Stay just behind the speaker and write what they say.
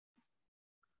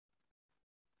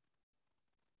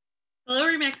Hello,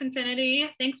 Remax Infinity.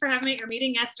 Thanks for having me at your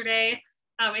meeting yesterday.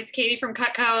 It's Katie from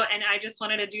Cutco, and I just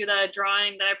wanted to do the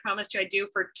drawing that I promised you I'd do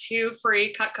for 2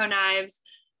 free Cutco knives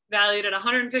valued at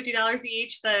 $150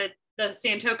 each, the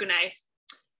Santoku knife.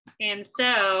 And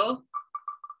so,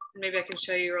 maybe I can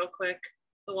show you real quick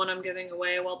the one I'm giving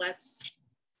away while that's.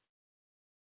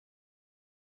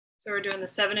 So we're doing the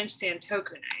 7-inch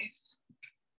Santoku knife.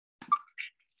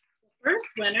 First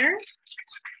winner,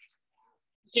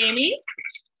 Jamie.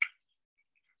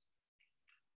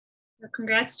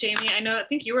 Congrats, Jamie. I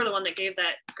think you were the one that gave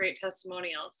that great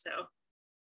testimonial, so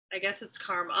I guess it's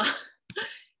karma.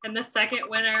 And the second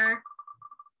winner,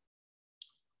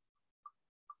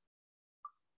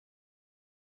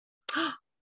 oh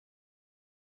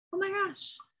my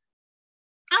gosh.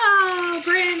 Oh,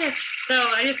 Brandon. So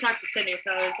I just talked to Sydney, so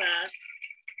I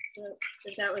was,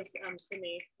 that was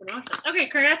Sydney from Austin. Okay,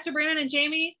 congrats to Brandon and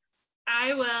Jamie.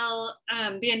 I will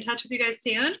be in touch with you guys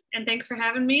soon, and thanks for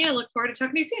having me. I look forward to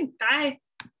talking to you soon. Bye.